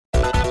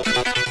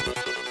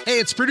Hey,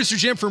 it's producer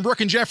Jim from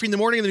Brooke and Jeffrey in the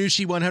morning on the new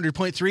She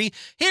 100.3.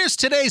 Here's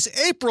today's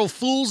April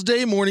Fool's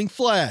Day morning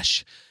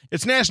flash.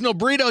 It's National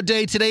Burrito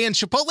Day today, and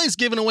Chipotle's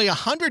giving away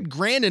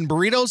 $100,000 in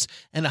burritos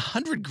and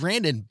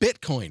 $100,000 in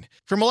Bitcoin.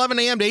 From 11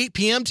 a.m. to 8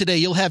 p.m. today,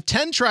 you'll have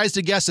 10 tries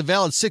to guess a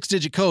valid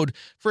 6-digit code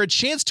for a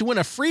chance to win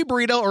a free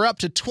burrito or up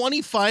to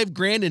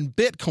 $25,000 in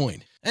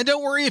Bitcoin. And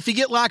don't worry if you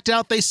get locked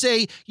out, they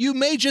say you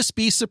may just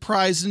be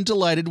surprised and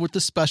delighted with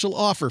the special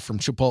offer from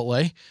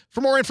Chipotle.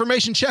 For more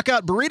information, check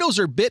out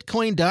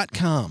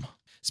burritosorbitcoin.com.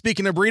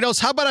 Speaking of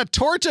burritos, how about a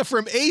torta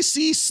from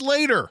AC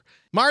Slater?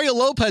 Mario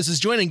Lopez is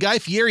joining Guy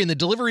Fieri in the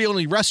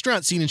delivery-only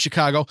restaurant scene in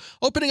Chicago,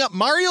 opening up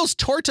Mario's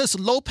Tortas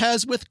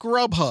Lopez with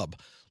Grubhub.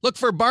 Look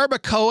for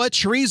barbacoa,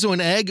 chorizo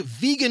and egg,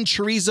 vegan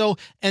chorizo,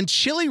 and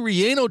chili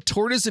relleno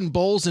tortas and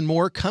bowls and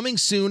more coming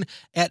soon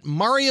at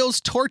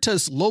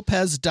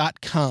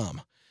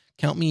mariostortaslopez.com.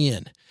 Count me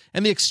in.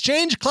 And the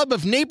Exchange Club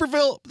of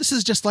Naperville, this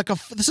is just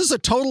a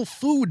total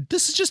food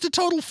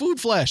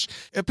flash.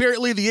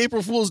 Apparently, the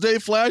April Fool's Day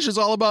flash is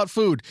all about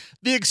food.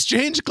 The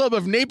Exchange Club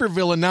of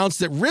Naperville announced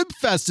that Rib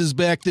Fest is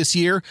back this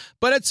year,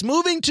 but it's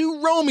moving to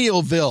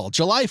Romeoville,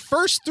 July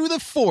 1st through the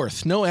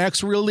 4th. No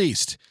acts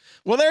released.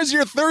 Well, there's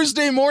your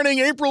Thursday morning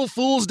April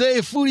Fool's Day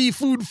foodie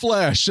food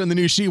flash on the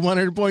new She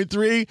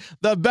 100.3,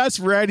 the best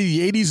variety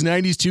of the 80s,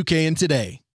 90s, 2K, and today.